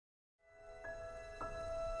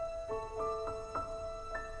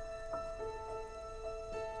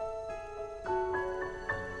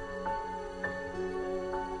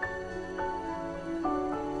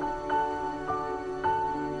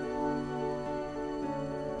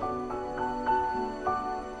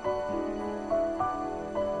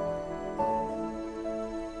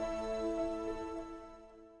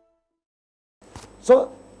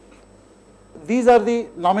So these are the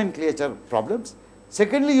nomenclature problems.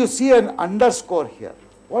 Secondly, you see an underscore here.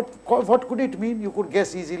 What could it mean? You could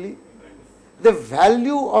guess easily. The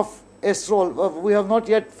value of S roll, we have not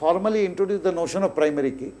yet formally introduced the notion of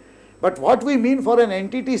primary key. But what we mean for an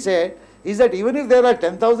entity set is that even if there are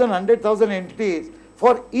 10,000, 100,000 entities,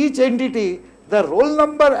 for each entity, the roll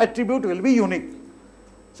number attribute will be unique.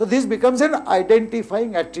 So this becomes an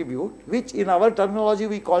identifying attribute, which in our terminology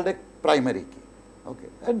we call a primary key. Okay,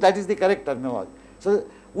 and that is the correct terminology. So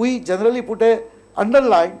we generally put a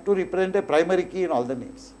underline to represent a primary key in all the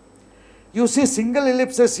names. You see single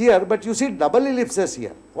ellipses here, but you see double ellipses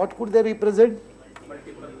here. What could they represent?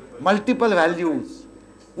 Multiple values.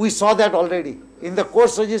 We saw that already. In the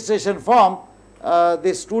course registration form,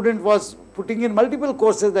 the student was putting in multiple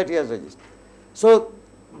courses that he has registered. So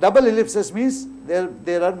double ellipses means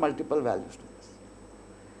there are multiple values to this.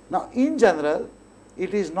 Now in general,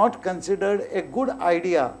 it is not considered a good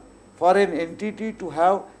idea for an entity to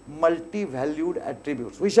have multi-valued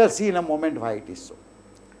attributes. We shall see in a moment why it is so.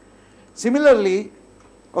 Similarly,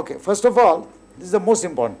 okay, first of all, this is the most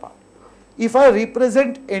important part. If I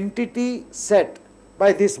represent entity set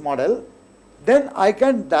by this model, then I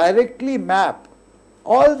can directly map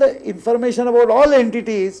all the information about all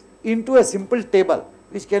entities into a simple table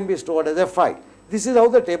which can be stored as a file. This is how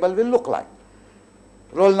the table will look like.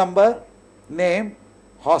 Roll number, name,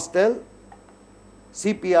 hostel,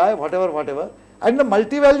 CPI, whatever, and the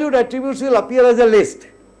multi-valued attributes will appear as a list.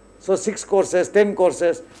 So 6 courses, 10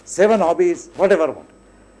 courses, 7 hobbies, whatever.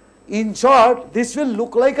 In short, this will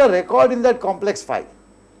look like a record in that complex file.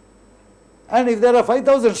 And if there are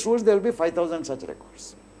 5,000 students, there will be 5,000 such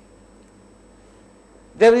records.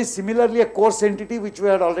 There is similarly a course entity which we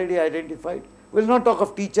had already identified. We will not talk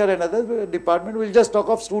of teacher and other department, we will just talk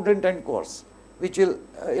of student and course, which will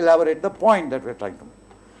elaborate the point that we are trying to make.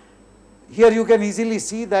 Here you can easily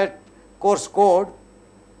see that course code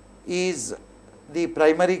is the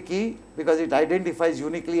primary key because it identifies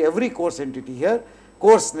uniquely every course entity here,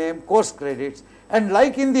 course name, course credits, and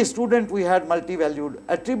like in the student we had multi-valued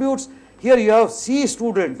attributes, here you have C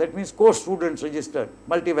student, that means course students registered,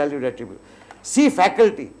 multi-valued attribute. C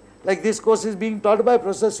faculty, like this course is being taught by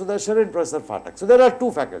Professor Sudarshan and Professor Phatak. So there are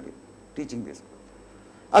 2 faculty teaching this.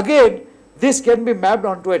 Again, this can be mapped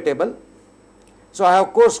onto a table. So I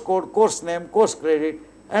have course code, course name, course credit,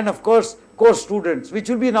 and of course course students, which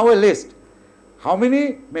will be now a list. How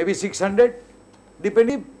many? Maybe 600,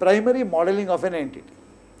 depending primary modeling of an entity.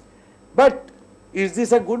 But is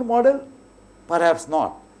this a good model? Perhaps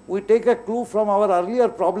not. We take a clue from our earlier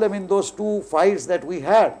problem in those 2 files that we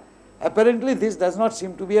had. Apparently this does not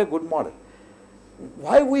seem to be a good model.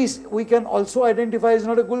 Why we can also identify as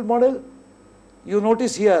not a good model? You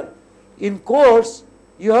notice here, in course,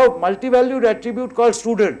 you have multi-valued attribute called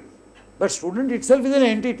student, but student itself is an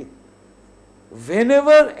entity.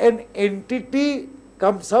 Whenever an entity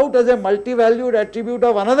comes out as a multi-valued attribute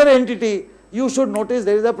of another entity, you should notice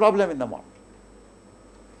there is a problem in the model.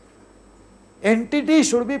 Entity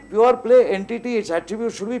should be pure play entity, its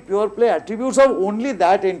attributes should be pure play attributes of only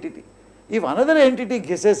that entity. If another entity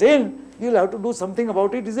guesses in, you will have to do something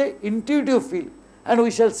about it. It is an intuitive feel, and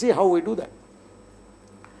we shall see how we do that.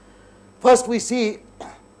 First we see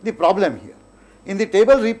the problem here. In the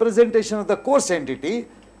table representation of the course entity,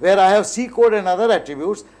 where I have C code and other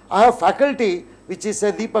attributes, I have faculty, which is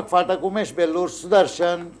say Deepak Phatak, Umesh Bellur,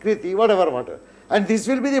 Sudarshan, Kriti, whatever. And this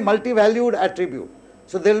will be the multi-valued attribute.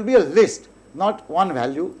 So there will be a list, not one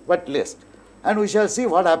value, but list. And we shall see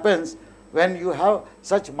what happens when you have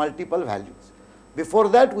such multiple values. Before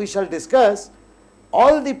that, we shall discuss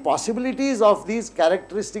all the possibilities of these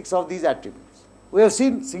characteristics of these attributes. We have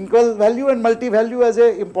seen single value and multi-value as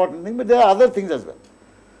an important thing, but there are other things as well.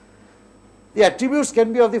 The attributes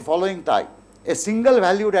can be of the following type. A single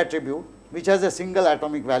valued attribute, which has a single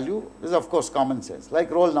atomic value, is of course common sense,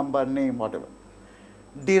 like roll number, name, whatever.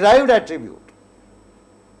 Derived attribute.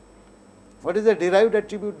 What is a derived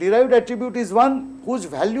attribute? Derived attribute is one whose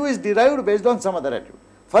value is derived based on some other attribute.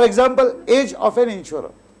 For example, age of an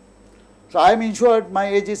insurer. So I am insured, my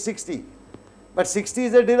age is 60, but 60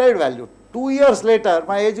 is a derived value. 2 years later,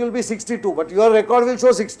 my age will be 62, but your record will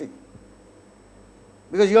show 60.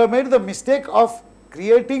 Because you have made the mistake of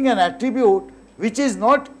creating an attribute which is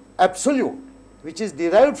not absolute, which is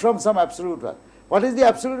derived from some absolute value. What is the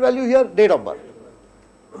absolute value here? Date of birth.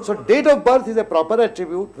 So date of birth is a proper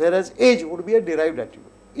attribute, whereas age would be a derived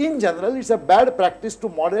attribute. In general, it's a bad practice to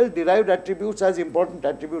model derived attributes as important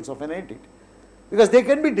attributes of an entity, because they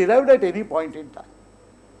can be derived at any point in time.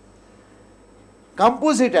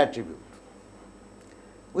 Composite attribute.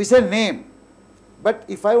 We say name, but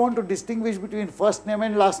if I want to distinguish between first name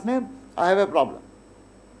and last name, I have a problem.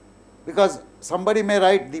 because somebody may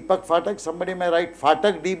write Deepak Phatak, somebody may write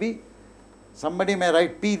Phatak DB, somebody may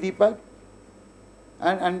write P Deepak,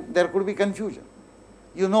 and there could be confusion.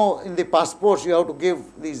 You know, in the passports you have to give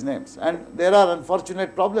these names, and there are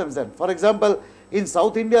unfortunate problems then. For example, in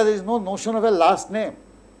South India there is no notion of a last name,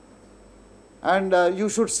 and you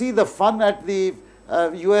should see the fun at the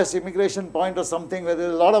US immigration point or something where there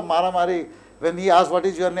is a lot of maramari when he asks what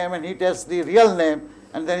is your name and he tells the real name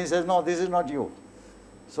and then he says no, this is not you.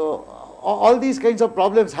 So all these kinds of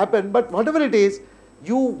problems happen, but whatever it is,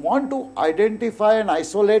 you want to identify and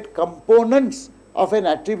isolate components of an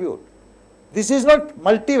attribute. This is not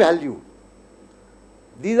multi-value.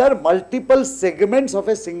 These are multiple segments of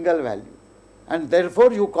a single value, and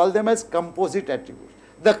therefore you call them as composite attributes.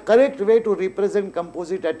 The correct way to represent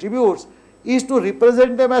composite attributes is to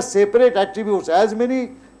represent them as separate attributes, as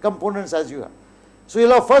many components as you have. So you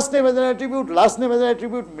will have first name as an attribute, last name as an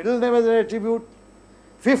attribute, middle name as an attribute,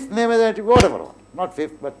 fifth name as an attribute, whatever, not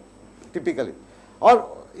fifth, but typically.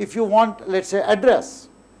 Or if you want, let's say, address,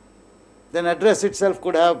 then address itself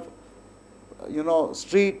could have, you know,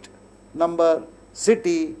 street, number,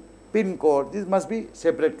 city, pin code. These must be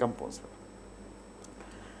separate components.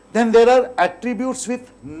 Then there are attributes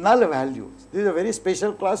with null values. This is a very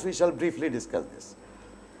special class, we shall briefly discuss this.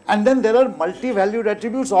 And then there are multi-valued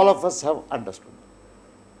attributes, all of us have understood.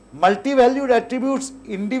 Multi-valued attributes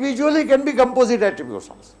individually can be composite attributes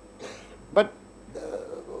also. But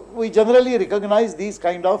we generally recognize these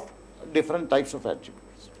kind of different types of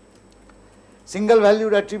attributes. Single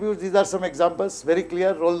valued attributes, these are some examples, very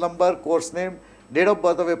clear: roll number, course name, date of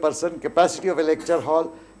birth of a person, capacity of a lecture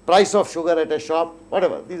hall, price of sugar at a shop,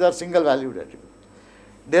 whatever. These are single valued attributes.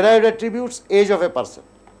 Derived attributes, age of a person.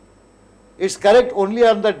 It's correct only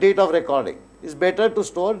on the date of recording. It's better to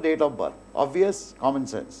store date of birth. Obvious, common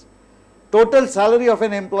sense. Total salary of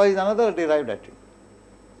an employee is another derived attribute.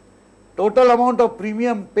 Total amount of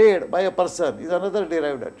premium paid by a person is another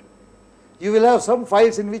derived attribute. You will have some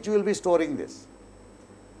files in which you will be storing this.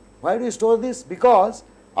 Why do you store this? Because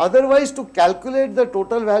otherwise, to calculate the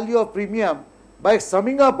total value of premium by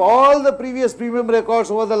summing up all the previous premium records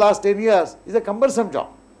over the last 10 years is a cumbersome job.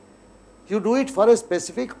 You do it for a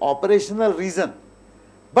specific operational reason.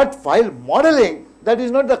 But while modeling, that is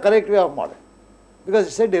not the correct way of modeling, because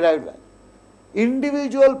it's a derived value.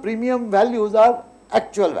 Individual premium values are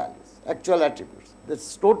actual values, actual attributes.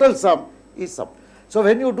 This total sum is sum. So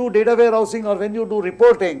when you do data warehousing or when you do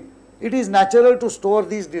reporting, it is natural to store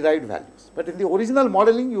these derived values. But in the original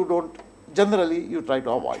modeling, you don't, generally you try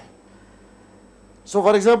to avoid. So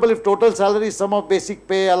for example, if total salary is sum of basic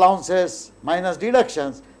pay, allowances, minus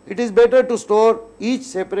deductions, it is better to store each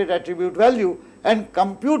separate attribute value and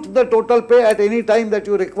compute the total pay at any time that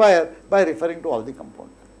you require by referring to all the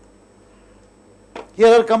components. Here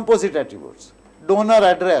are composite attributes. Donor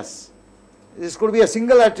address. This could be a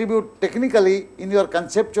single attribute technically in your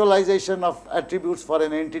conceptualization of attributes for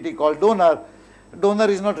an entity called donor. Donor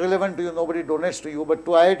is not relevant to you, nobody donates to you, but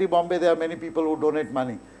to IIT Bombay there are many people who donate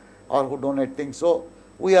money or who donate things. So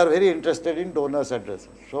we are very interested in donors' addresses.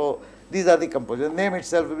 So these are the components. Name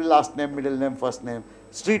itself will be last name, middle name, first name.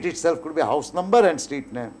 Street itself could be house number and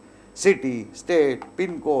street name. City, state,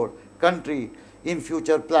 pin code, country, in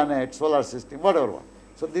future planet, solar system, whatever one.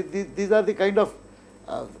 So these are the kind of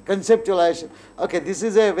conceptualization. Okay, this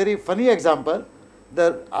is a very funny example.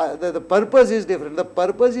 The purpose is different. The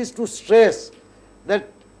purpose is to stress that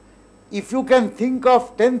if you can think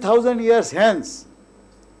of 10,000 years hence,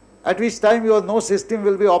 at which time your no system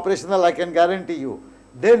will be operational, I can guarantee you,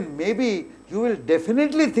 then maybe you will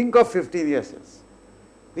definitely think of 15 years hence,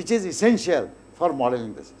 which is essential for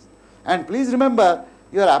modeling the system. And please remember,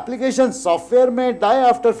 your application software may die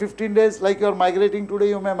after 15 days, like you are migrating today,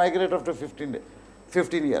 you may migrate after 15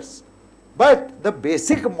 years. But the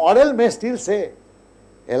basic model may still say,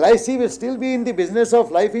 LIC will still be in the business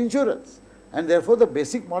of life insurance, and therefore the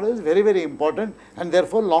basic model is very, very important, and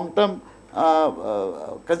therefore long-term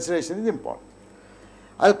consideration is important.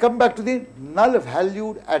 I will come back to the null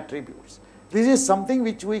valued attributes. This is something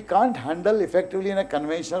which we can't handle effectively in a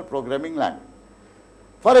conventional programming language.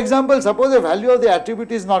 For example, suppose the value of the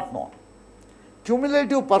attribute is not known.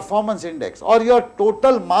 Cumulative performance index or your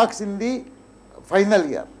total marks in the final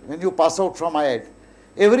year when you pass out from IIT.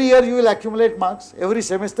 Every year you will accumulate marks, every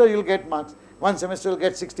semester you will get marks. One semester you will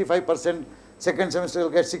get 65%, second semester you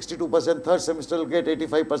will get 62%, third semester you will get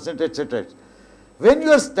 85%, etc. When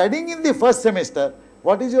you are studying in the first semester,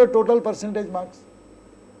 what is your total percentage marks?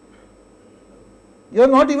 You are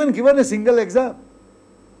not even given a single exam.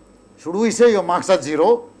 Should we say your marks are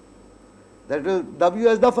 0? That will dub you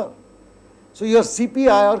as duffer. So your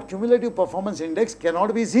CPI or cumulative performance index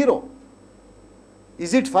cannot be 0.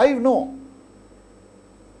 Is it 5? No.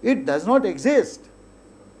 It does not exist.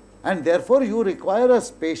 And therefore, you require a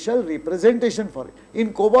spatial representation for it.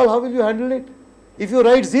 In COBOL, how will you handle it? If you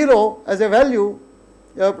write 0 as a value,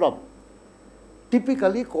 you have a problem.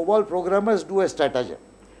 Typically, COBOL programmers do a stratagem.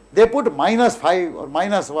 They put -5 or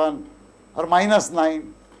 -1 or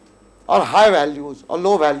 -9 or high values or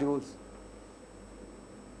low values.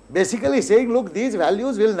 Basically saying, look, these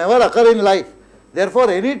values will never occur in life. Therefore,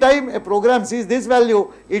 any time a program sees this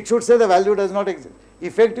value, it should say the value does not exist.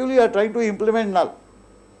 Effectively, you are trying to implement null.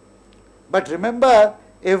 But remember,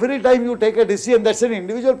 every time you take a decision, that's an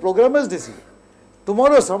individual programmer's decision.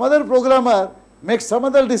 Tomorrow, some other programmer makes some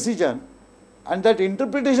other decision, and that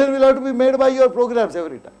interpretation will have to be made by your programs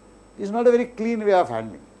every time. It's not a very clean way of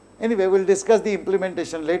handling. Anyway, we'll discuss the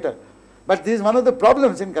implementation later. But this is one of the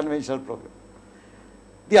problems in conventional programming.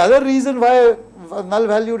 The other reason why a null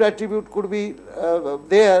valued attribute could be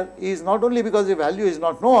there is not only because the value is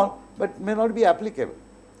not known, but may not be applicable.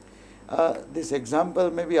 This example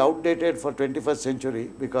may be outdated for 21st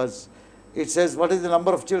century because it says what is the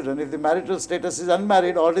number of children. If the marital status is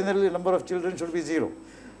unmarried, ordinarily the number of children should be 0.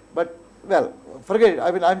 But well, forget it.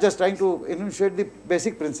 I mean, I'm just trying to enunciate the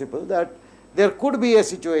basic principle that there could be a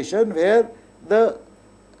situation where the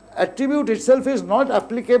attribute itself is not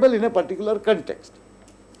applicable in a particular context.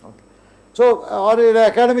 Okay. So, or in an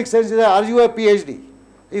academic sense, are you a PhD?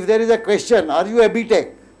 If there is a question, are you a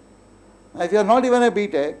BTech? If you are not even a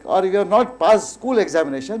BTech or if you have not passed school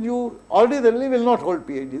examination, you ordinarily will not hold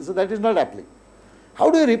PhD. So, that is not applicable. How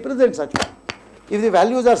do you represent such one? If the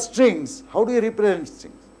values are strings, how do you represent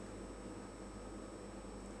strings?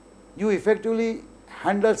 You effectively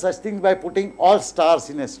handle such things by putting all stars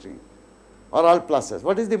in a string or all pluses.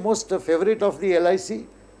 What is the most favorite of the LIC?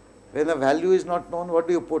 When a value is not known, what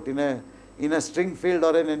do you put in a string field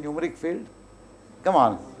or in a numeric field? Come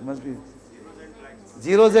on, it must be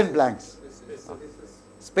zeros and blanks.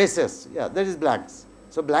 Spaces, yeah, that is blanks.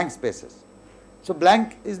 So, blank spaces. So,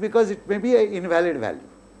 blank is because it may be an invalid value.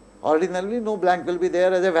 Ordinarily, no blank will be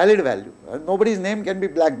there as a valid value. Nobody's name can be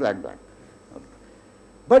blank, blank, blank. Okay.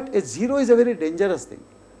 But a 0 is a very dangerous thing.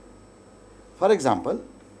 For example,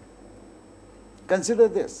 consider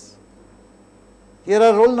this. Here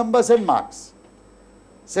are roll numbers and marks.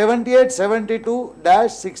 78, 72,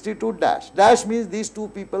 dash, 62, dash. Dash means these two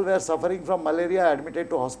people were suffering from malaria, admitted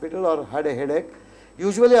to hospital or had a headache.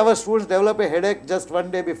 Usually our students develop a headache just one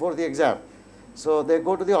day before the exam. So they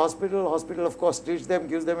go to the hospital, hospital of course treats them,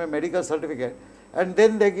 gives them a medical certificate, and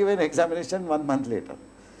then they give an examination 1 month later.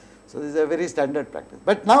 So this is a very standard practice.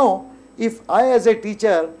 But now, if I as a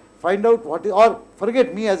teacher find out what is, or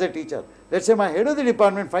forget me as a teacher, let's say my head of the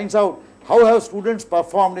department finds out how have students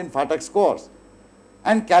performed in FATAC scores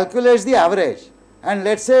and calculates the average, and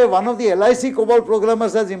let's say one of the LIC COBOL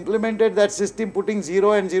programmers has implemented that system putting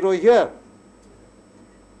 0 and 0 here,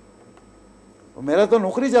 मेरा तो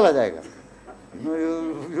नौकरी चला जाएगा.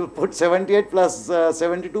 You put 78 plus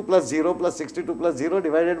 72 plus 0 plus 62 plus 0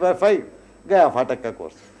 divided by 5. गया फाटक का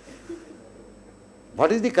course.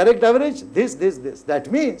 What is the correct average? This.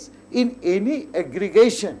 That means in any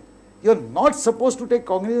aggregation, you are not supposed to take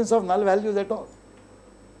cognizance of null values at all.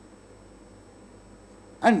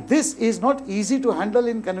 And this is not easy to handle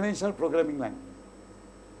in conventional programming language.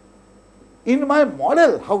 In my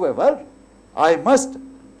model, however, I must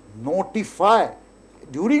notify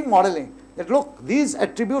during modeling that look, these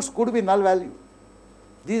attributes could be null value.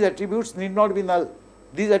 These attributes need not be null.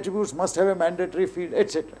 These attributes must have a mandatory field,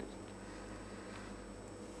 etc.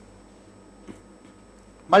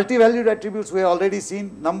 Multi-valued attributes we have already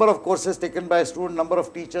seen. Number of courses taken by a student, number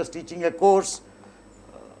of teachers teaching a course,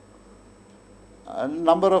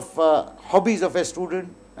 number of hobbies of a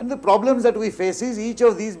student, and the problems that we face is each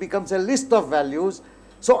of these becomes a list of values.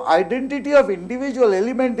 So, identity of individual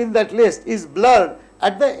element in that list is blurred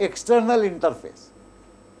at the external interface.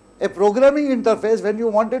 A programming interface, when you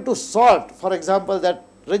wanted to sort, for example, that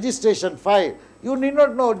registration file, you did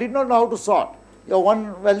not know how to sort. You have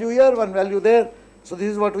one value here, one value there. So,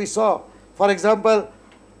 this is what we saw. For example,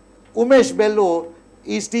 Umesh Bellu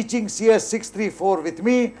is teaching CS 634 with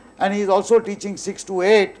me, and he is also teaching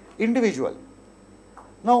 628 individually.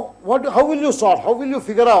 Now, how will you sort? How will you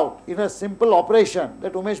figure out in a simple operation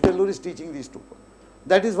that Umesh Bellu is teaching these two?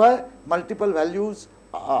 That is why multiple values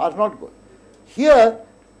are not good. Here,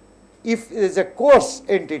 if there is a course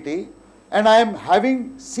entity and I am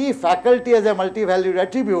having C faculty as a multi-valued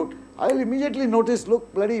attribute, I will immediately notice,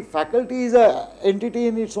 look, bloody faculty is an entity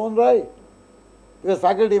in its own right. Because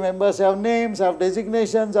faculty members have names, have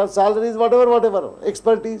designations, have salaries, whatever,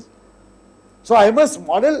 expertise. So I must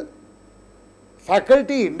model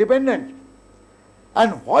faculty independent.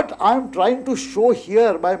 And what I am trying to show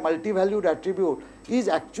here by multi-valued attribute is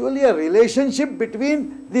actually a relationship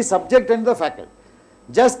between the subject and the faculty.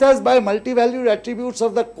 Just as by multi-valued attributes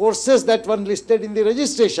of the courses that one listed in the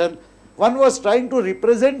registration, one was trying to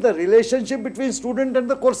represent the relationship between student and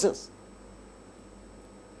the courses.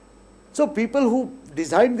 So people who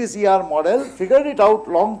designed this ER model figured it out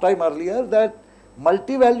long time earlier that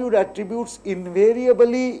multi-valued attributes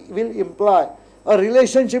invariably will imply a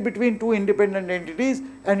relationship between two independent entities,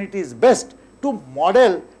 and it is best to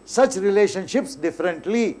model such relationships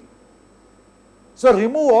differently. So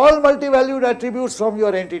remove all multi-valued attributes from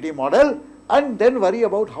your entity model and then worry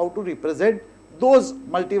about how to represent those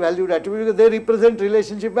multi-valued attributes, because they represent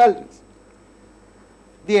relationship values.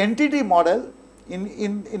 The entity model,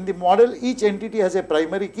 in the model, each entity has a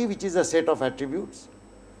primary key which is a set of attributes.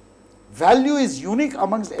 Value is unique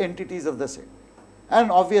amongst entities of the set. And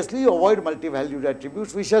obviously you avoid multi-valued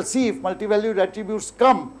attributes. We shall see if multi-valued attributes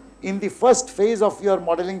come in the first phase of your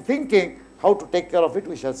modeling thinking, how to take care of it,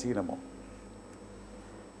 we shall see in a moment.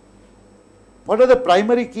 What are the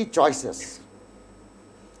primary key choices?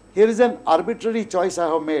 Here is an arbitrary choice I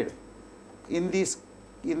have made in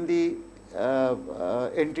the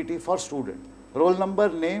entity for student. Roll number,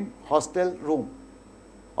 name, hostel, room.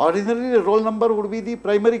 Ordinarily, the roll number would be the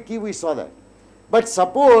primary key, we saw that. But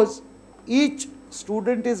suppose each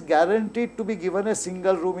student is guaranteed to be given a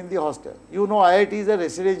single room in the hostel. You know IIT is a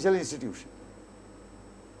residential institution.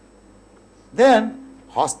 Then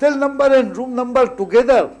hostel number and room number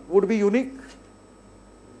together would be unique.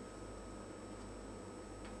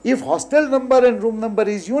 If hostel number and room number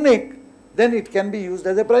is unique, then it can be used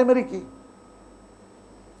as a primary key.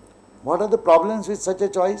 What are the problems with such a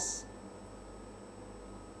choice?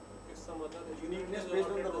 If some other uniqueness based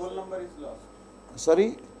on the roll number is lost.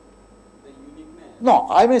 Sorry? The uniqueness. No,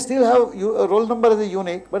 I may still have a roll number as a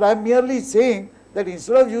unique, but I am merely saying that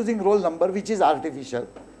instead of using roll number, which is artificial,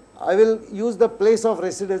 I will use the place of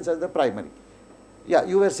residence as the primary. Yeah,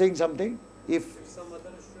 you were saying something? If some other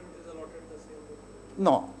student is allotted the same room.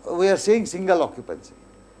 No, we are saying single occupancy.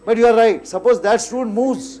 But you are right. Suppose that student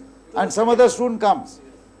moves and some other student comes.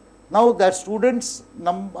 Now that student's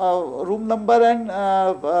room number and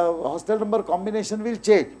hostel number combination will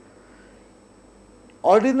change.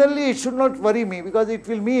 Ordinarily, it should not worry me because it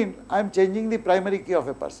will mean I am changing the primary key of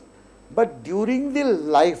a person. But during the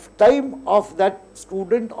lifetime of that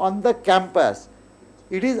student on the campus,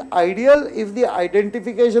 it is ideal if the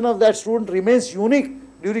identification of that student remains unique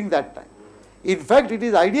during that time. In fact, it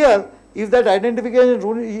is ideal if that identification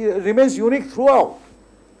remains unique throughout.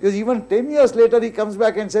 Because even 10 years later, he comes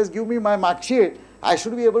back and says, give me my mark sheet, I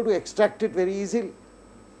should be able to extract it very easily.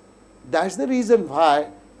 That's the reason why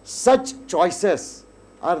such choices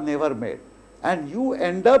are never made. And you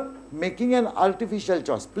end up making an artificial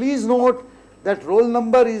choice. Please note that roll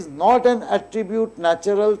number is not an attribute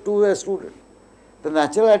natural to a student. The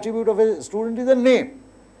natural attribute of a student is a name.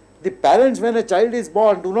 The parents, when a child is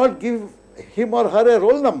born, do not give him or her a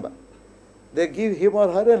roll number. They give him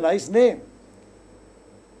or her a nice name.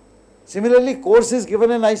 Similarly, course is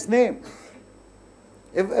given a nice name.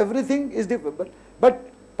 If everything is different.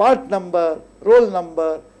 But part number, roll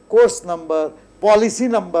number, course number, policy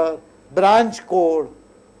number, branch code,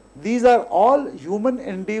 these are all human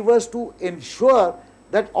endeavors to ensure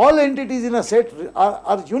that all entities in a set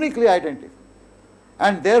are uniquely identified.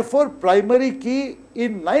 And therefore, primary key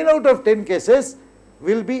in 9 out of 10 cases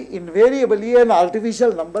will be invariably an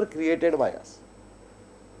artificial number created by us.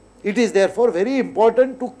 It is therefore very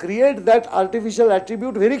important to create that artificial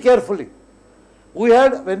attribute very carefully. We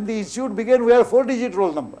had, when the institute began, we had 4-digit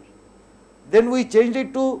roll number. Then we changed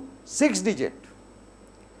it to 6-digit.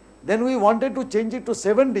 Then we wanted to change it to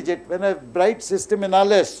 7-digit when a bright system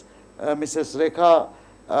analyst, Mrs. Rekha,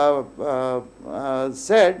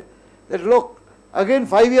 said that look, again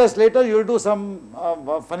 5 years later you will do some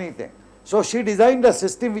funny thing. So she designed a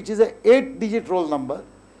system which is a 8-digit roll number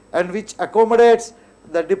and which accommodates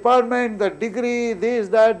the department, the degree, this,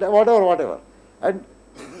 that, whatever. And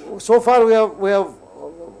so far we have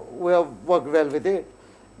worked well with it.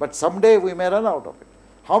 But someday we may run out of it.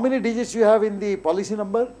 How many digits you have in the policy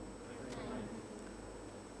number?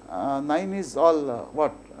 9 is all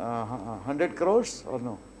what? 100 crores or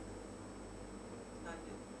no?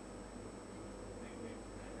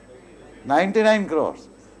 99 crores.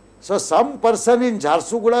 So some person in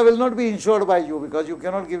Jharsuguda will not be insured by you because you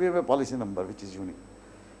cannot give him a policy number which is unique.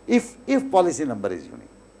 If policy number is unique.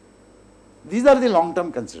 These are the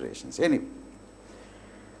long-term considerations. Anyway,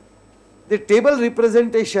 the table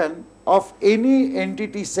representation of any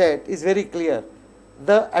entity set is very clear.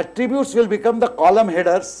 The attributes will become the column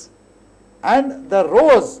headers and the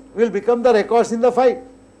rows will become the records in the file,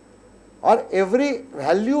 or every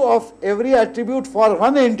value of every attribute for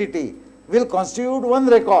one entity will constitute one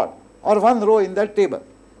record or one row in that table.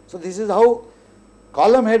 So this is how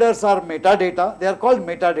column headers are metadata. They are called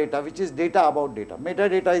metadata, which is data about data.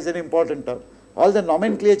 Metadata is an important term. All the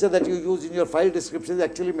nomenclature that you use in your file description is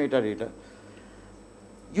actually metadata.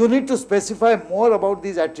 You need to specify more about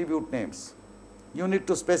these attribute names. You need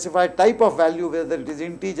to specify type of value, whether it is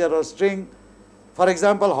integer or string. For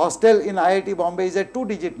example, hostel in IIT Bombay is a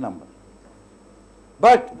 2-digit number,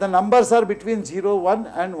 but the numbers are between 0, 1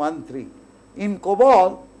 and 1, 3. In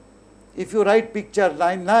COBOL, if you write picture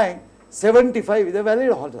 99, 75 is a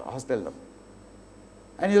valid hostel number,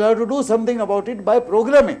 and you have to do something about it by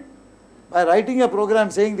programming, by writing a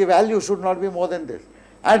program saying the value should not be more than this.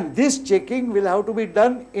 And this checking will have to be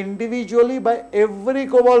done individually by every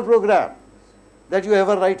COBOL program that you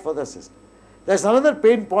ever write for the system. That's another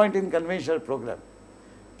pain point in conventional programming.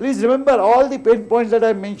 Please remember, all the pain points that I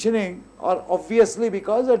am mentioning are obviously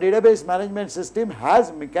because the database management system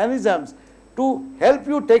has mechanisms to help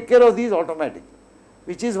you take care of these automatically,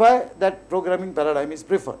 which is why that programming paradigm is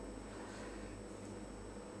preferred.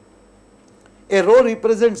 A row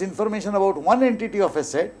represents information about one entity of a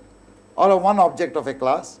set or one object of a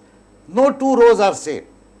class. No two rows are same.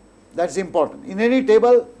 That's important. In any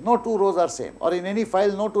table, no two rows are same, or in any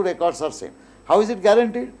file, no two records are same. How is it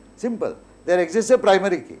guaranteed? Simple. There exists a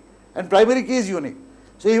primary key, and primary key is unique.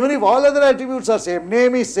 So even if all other attributes are same,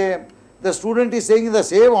 name is same, the student is staying in the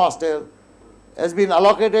same hostel, has been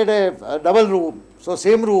allocated a double room, so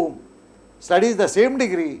same room, studies the same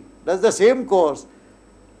degree, does the same course,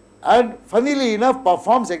 and funnily enough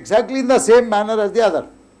performs exactly in the same manner as the other.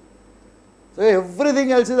 So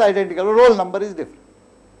everything else is identical, roll number is different.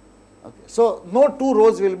 Okay. So no two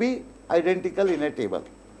rows will be identical in a table.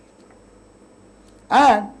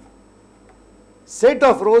 And set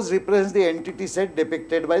of rows represents the entity set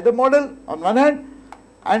depicted by the model on one hand,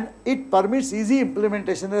 and it permits easy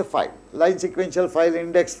implementation of a file, line sequential file,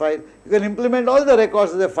 index file. You can implement all the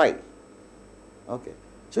records as a file. Okay.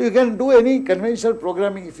 So you can do any conventional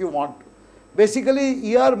programming if you want to.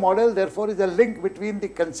 Basically, ER model therefore is a link between the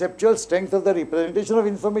conceptual strength of the representation of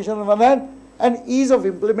information on one hand and ease of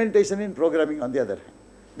implementation in programming on the other hand.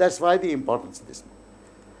 That's why the importance of this.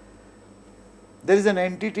 There is an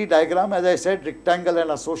entity diagram, as I said, rectangle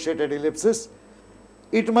and associated ellipses.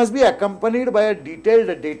 It must be accompanied by a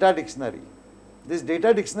detailed data dictionary. This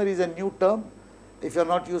data dictionary is a new term. If you are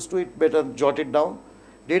not used to it, better jot it down.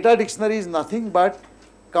 Data dictionary is nothing but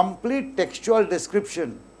complete textual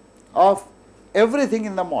description of everything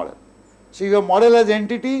in the model. So your model has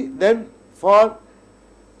entity, then for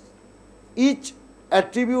each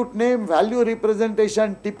attribute name, value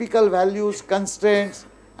representation, typical values, constraints,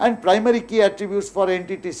 and primary key attributes for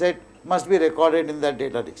entity set must be recorded in that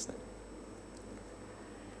data dictionary.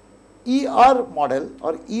 ER model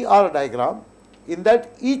or ER diagram, in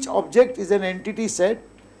that each object is an entity set,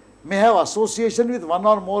 may have association with one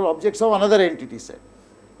or more objects of another entity set.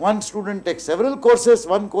 One student takes several courses,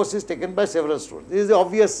 one course is taken by several students. This is the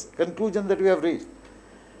obvious conclusion that we have reached.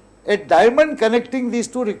 A diamond connecting these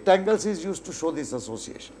two rectangles is used to show this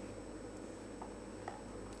association.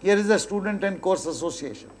 Here is the student and course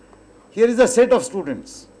association. Here is a set of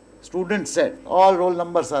students, student set, all roll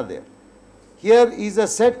numbers are there. Here is a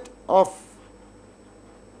set of,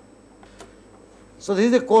 so this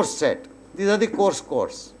is the course set, these are the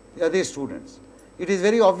course, these are the students. It is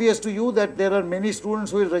very obvious to you that there are many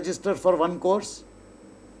students who will register for one course.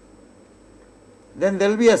 Then there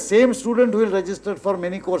will be a same student who will register for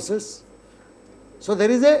many courses. So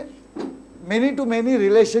there is a many to many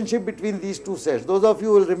relationship between these two sets. Those of you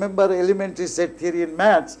who will remember elementary set theory in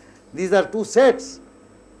maths, these are two sets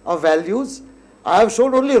of values. I have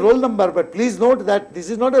shown only roll number, but please note that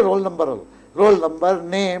this is not a roll number. Roll number,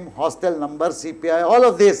 name, hostel number, CPI, all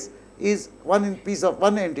of this is one piece of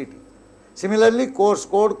one entity. Similarly, course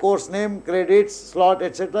code, course name, credits, slot,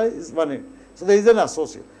 etc. is one entity. So there is an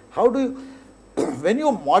associate. How do you, when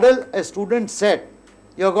you model a student set,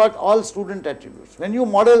 you have got all student attributes. When you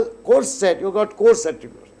model course set, you have got course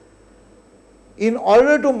attributes. In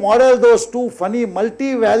order to model those two funny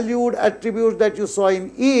multi-valued attributes that you saw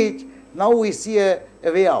in each, now we see a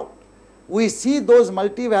way out. We see those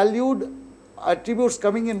multi-valued attributes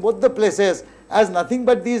coming in both the places as nothing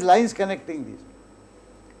but these lines connecting these.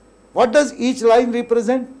 What does each line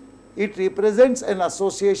represent? It represents an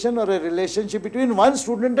association or a relationship between one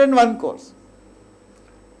student and one course.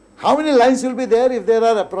 How many lines will be there if there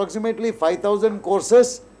are approximately 5,000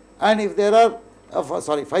 courses and if there are,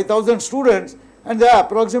 5,000 students and there are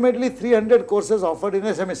approximately 300 courses offered in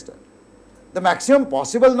a semester? The maximum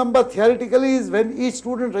possible number theoretically is when each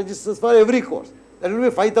student registers for every course. That will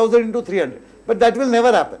be 5,000 into 300. But that will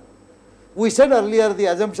never happen. We said earlier the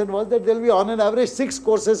assumption was that there will be on an average 6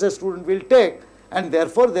 courses a student will take, and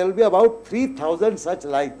therefore there will be about 3,000 such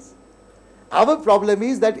lines. Our problem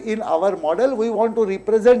is that in our model we want to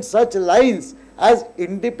represent such lines as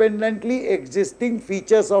independently existing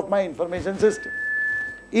features of my information system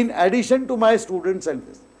in addition to my students and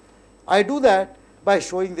this. I do that by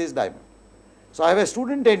showing this diamond. So I have a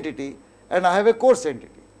student entity and I have a course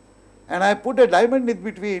entity, and I put a diamond in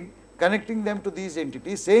between connecting them to these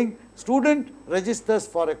entities saying student registers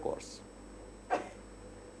for a course.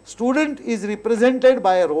 Student is represented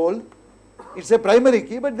by a role. It's a primary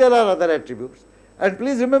key, but there are other attributes. And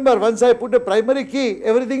please remember, once I put a primary key,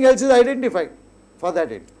 everything else is identified for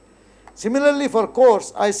that entity. Similarly, for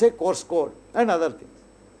course, I say course code and other things.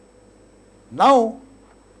 Now,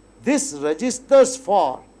 this registers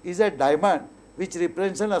for is a diamond which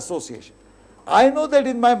represents an association. I know that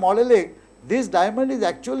in my modeling, this diamond is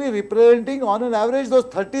actually representing on an average those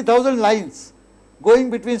 30,000 lines going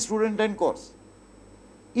between student and course.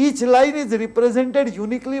 Each line is represented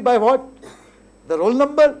uniquely by what? The roll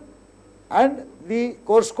number and the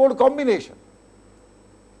course code combination.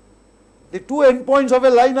 The two endpoints of a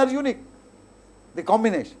line are unique, the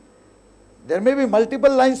combination. There may be multiple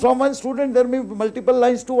lines from one student, there may be multiple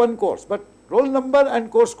lines to one course, but roll number and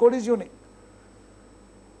course code is unique.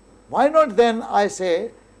 Why not then I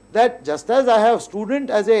say that just as I have student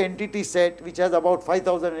as an entity set which has about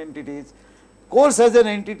 5,000 entities, course as an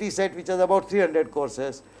entity set which has about 300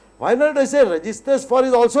 courses, why not I say registers for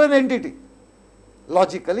is also an entity?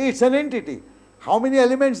 Logically it's an entity. How many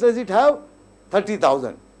elements does it have?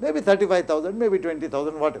 30,000, maybe 35,000, maybe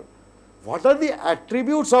 20,000, whatever. What are the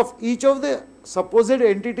attributes of each of the supposed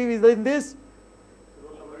entity within this?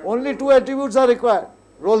 Only 2 attributes are required,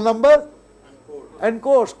 roll number and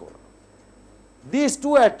course code. These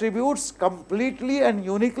 2 attributes completely and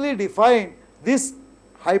uniquely define this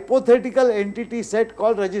hypothetical entity set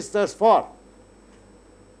called registers for.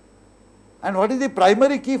 And what is the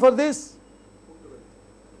primary key for this?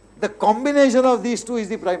 The combination of these 2 is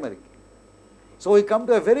the primary key. So we come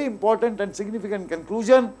to a very important and significant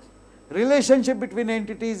conclusion. Relationship between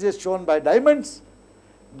entities is shown by diamonds.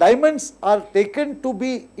 Diamonds are taken to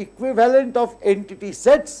be equivalent of entity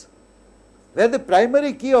sets, where the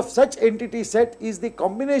primary key of such entity set is the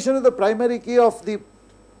combination of the primary key of the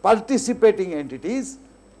participating entities,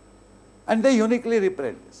 and they uniquely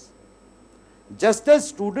represent this. Just as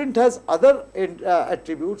student has other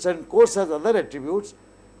attributes and course has other attributes,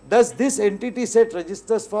 does this entity set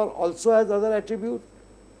registers for also has other attributes?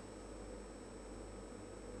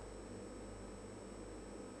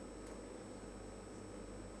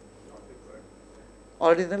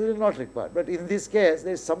 Ordinarily not required, but in this case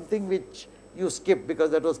there is something which you skip because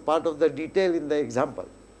that was part of the detail in the example.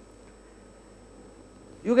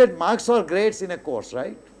 You get marks or grades in a course,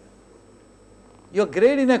 right? Your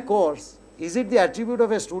grade in a course, is it the attribute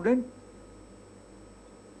of a student?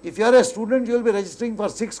 If you are a student, you will be registering for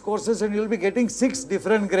 6 courses and you will be getting 6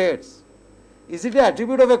 different grades. Is it the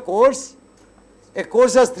attribute of a course? A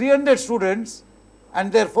course has 300 students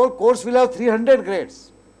and therefore course will have 300 grades.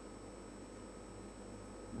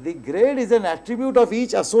 The grade is an attribute of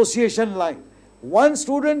each association line. One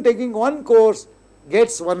student taking one course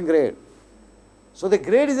gets 1 grade. So the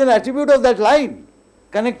grade is an attribute of that line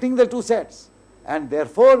connecting the 2 sets, and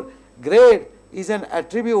therefore grade is an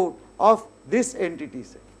attribute of this entity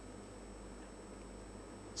set.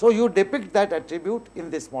 So you depict that attribute in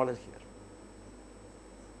this model here.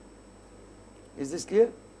 Is this clear?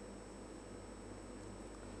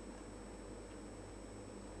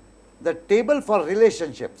 The table for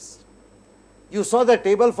relationships. You saw the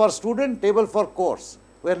table for student, table for course.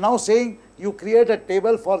 We are now saying you create a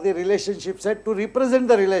table for the relationship set to represent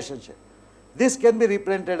the relationship. This can be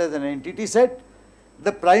represented as an entity set.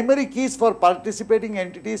 The primary keys for participating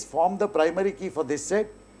entities form the primary key for this set.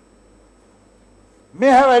 May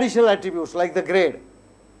have additional attributes like the grade.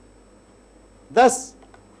 Thus,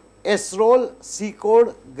 S-roll,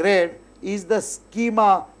 C-code, grade is the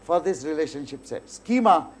schema for this relationship set.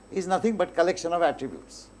 Schema is nothing but collection of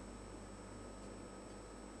attributes.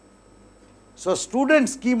 So student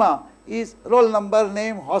schema is roll number,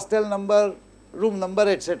 name, hostel number, room number,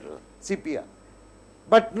 etc., CPR,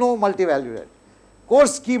 but no multi-valued.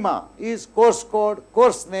 Course schema is course code,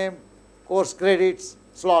 course name, course credits,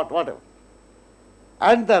 slot, whatever.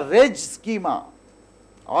 And the reg schema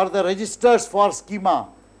or the registers for schema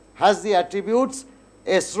has the attributes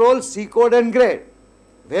S-roll, C-code and grade,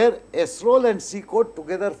 where S-roll and C-code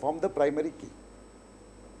together form the primary key.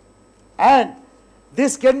 And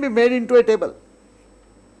This can be made into a table.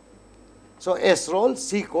 So S roll,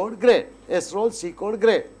 C code, grade, S roll, C code,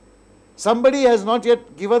 grade. Somebody has not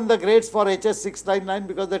yet given the grades for HS 699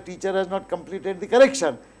 because the teacher has not completed the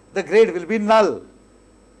correction. The grade will be null,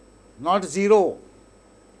 not 0.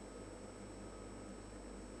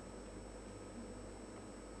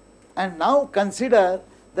 And now consider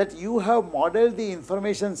that you have modeled the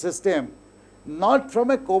information system not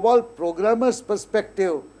from a COBOL programmer's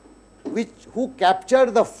perspective, who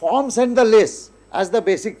captured the forms and the lists as the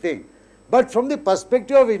basic thing, but from the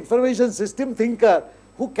perspective of information system thinker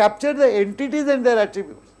who captured the entities and their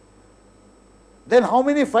attributes. Then how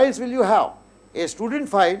many files will you have? A student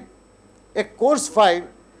file, a course file,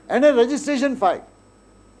 and a registration file.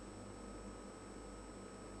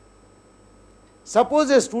 Suppose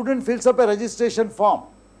a student fills up a registration form.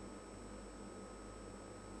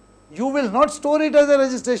 You will not store it as a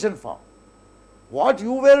registration form. What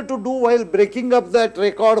you were to do while breaking up that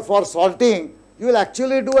record for sorting, you will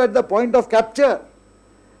actually do at the point of capture.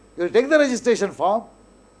 You will take the registration form,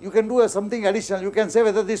 you can do something additional. You can say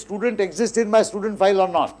whether the student exists in my student file or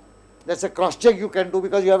not. That's a cross check you can do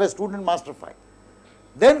because you have a student master file.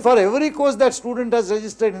 Then for every course that student has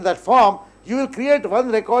registered in that form, you will create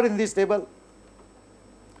one record in this table.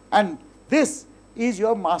 And this is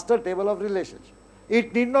your master table of relationship.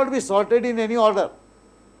 It need not be sorted in any order.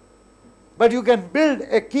 But you can build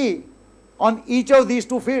a key on each of these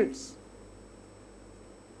two fields,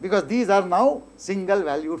 because these are now single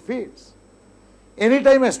valued fields.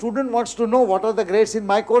 Anytime a student wants to know what are the grades in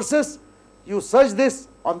my courses, you search this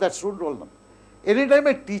on that student roll number. Anytime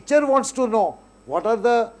a teacher wants to know what are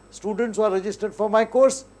the students who are registered for my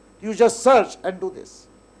course, you just search and do this.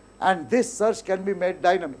 And this search can be made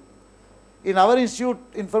dynamic. In our institute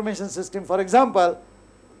information system, for example,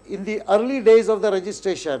 in the early days of the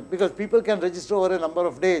registration, because people can register over a number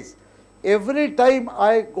of days, every time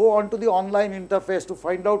I go onto the online interface to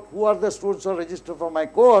find out who are the students who are registered for my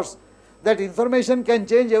course, that information can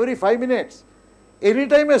change every 5 minutes.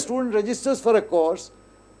 Anytime a student registers for a course,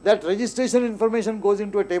 that registration information goes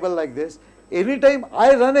into a table like this. Anytime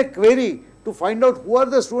I run a query to find out who are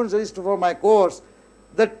the students registered for my course,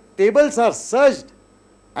 the tables are searched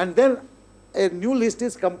and then a new list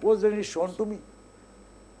is composed and is shown to me.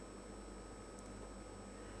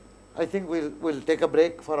 I think we'll take a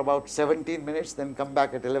break for about 17 minutes, then come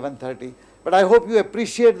back at 11:30. But I hope you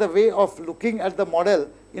appreciate the way of looking at the model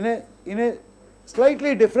in a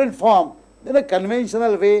slightly different form than a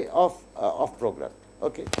conventional way of program.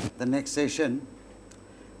 Okay. The next session,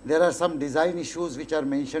 there are some design issues which are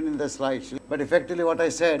mentioned in the slides. But effectively what I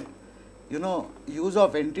said, you know, use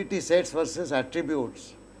of entity sets versus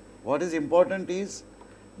attributes. What is important is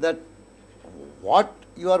that what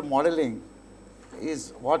you are modeling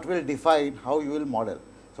is what will define how you will model.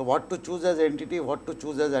 So what to choose as entity, what to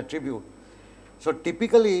choose as attribute. So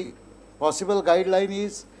typically possible guideline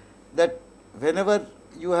is that whenever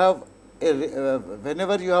you have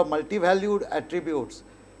multi-valued attributes,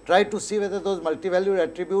 try to see whether those multi-valued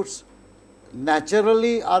attributes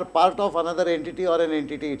naturally are part of another entity or an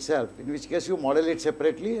entity itself, in which case you model it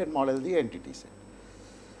separately and model the entity set.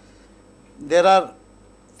 There are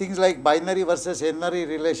things like binary versus n-ary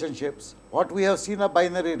relationships. What we have seen are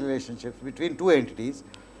binary relationships between two entities,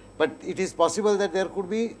 but it is possible that there could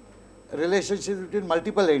be relationships between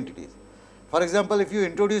multiple entities. For example, if you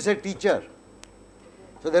introduce a teacher,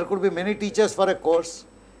 so there could be many teachers for a course,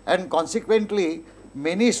 and consequently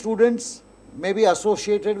many students may be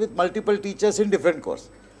associated with multiple teachers in different courses.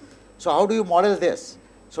 So how do you model this?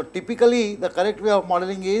 So typically the correct way of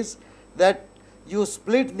modeling is that you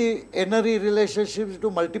split the n-ary relationships into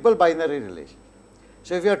multiple binary relationships.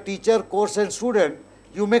 So if you are teacher, course and student,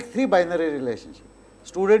 you make 3 binary relationships: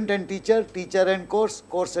 student and teacher, teacher and course,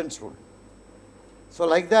 course and student. So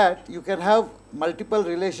like that you can have multiple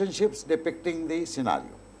relationships depicting the scenario.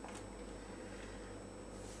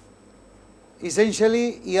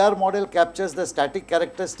 Essentially, ER model captures the static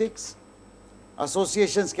characteristics.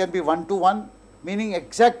 Associations can be one-to-one, meaning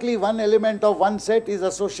exactly one element of one set is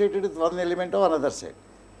associated with one element of another set.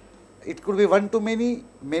 It could be one-to-many,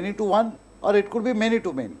 many-to-one, or it could be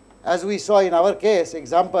many-to-many. As we saw in our case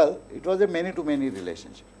example, it was a many-to-many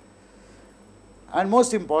relationship. And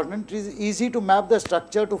most important, it is easy to map the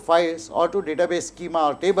structure to files or to database schema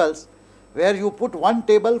or tables, where you put one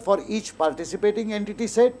table for each participating entity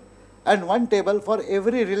set and one table for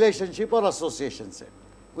every relationship or association set.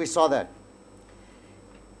 We saw that.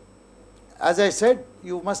 As I said,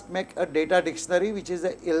 you must make a data dictionary, which is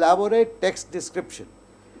an elaborate text description.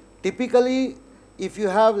 Typically, if you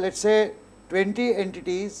have, let's say, 20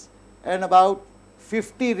 entities and about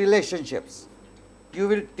 50 relationships, you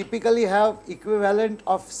will typically have equivalent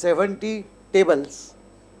of 70 tables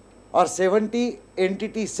or 70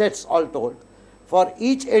 entity sets all told. For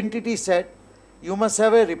each entity set, you must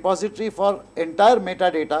have a repository for entire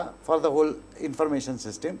metadata for the whole information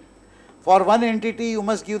system. For one entity, you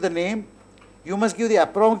must give the name, you must give the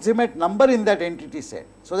approximate number in that entity set,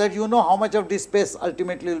 so that you know how much of this space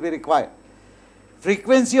ultimately will be required.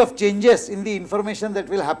 Frequency of changes in the information that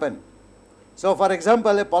will happen. So, for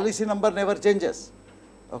example, a policy number never changes.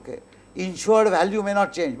 Okay. Insured value may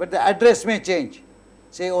not change, but the address may change.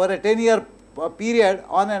 Say over a 10-year period,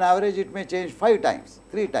 on an average it may change 5 times,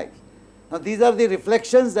 3 times. Now, these are the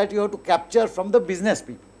reflections that you have to capture from the business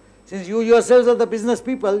people. Since you yourselves are the business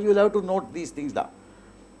people, you will have to note these things down.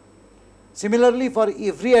 Similarly, for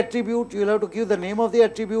every attribute, you will have to give the name of the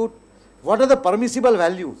attribute. What are the permissible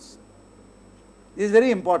values? This is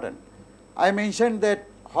very important. I mentioned that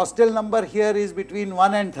hostel number here is between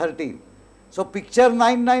 1 and 13. So, picture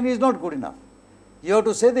 99 is not good enough. You have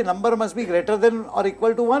to say the number must be greater than or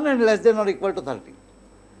equal to 1 and less than or equal to 13.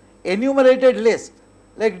 Enumerated list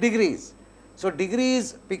like degrees. So, degree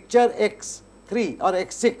is picture x3 or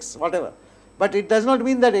x6 whatever, but it does not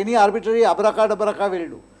mean that any arbitrary abracadabra will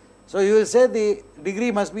do. So, you will say the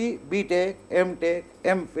degree must be B.Tech, M.Tech,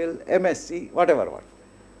 M.Phil, M.Sc, whatever.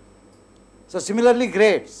 So, similarly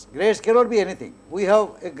grades cannot be anything. We have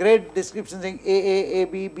a grade description saying AA,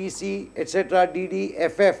 AB, BC, etc., DD,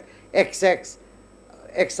 FF, XX,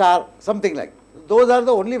 XR, something like that. Those are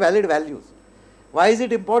the only valid values. Why is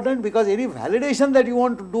it important? Because any validation that you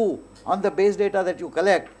want to do on the base data that you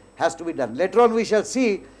collect has to be done. Later on we shall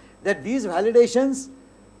see that these validations,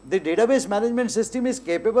 the database management system is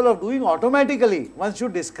capable of doing automatically once you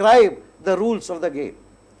describe the rules of the game.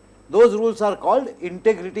 Those rules are called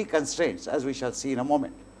integrity constraints, as we shall see in a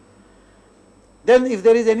moment. Then if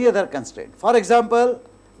there is any other constraint, for example,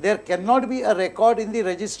 there cannot be a record in the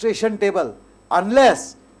registration table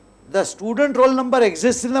unless the student roll number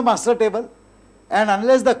exists in the master table and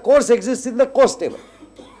unless the course exists in the course table.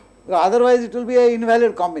 Otherwise, it will be an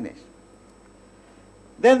invalid combination.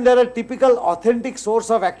 Then there are typical authentic source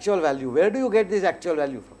of actual value. Where do you get this actual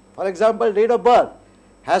value from? For example, date of birth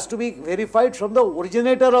has to be verified from the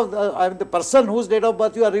originator of the person whose date of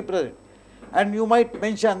birth you are representing. And you might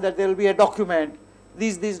mention that there will be a document,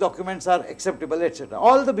 these documents are acceptable, etc.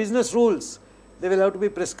 All the business rules, they will have to be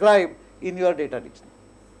prescribed in your data dictionary.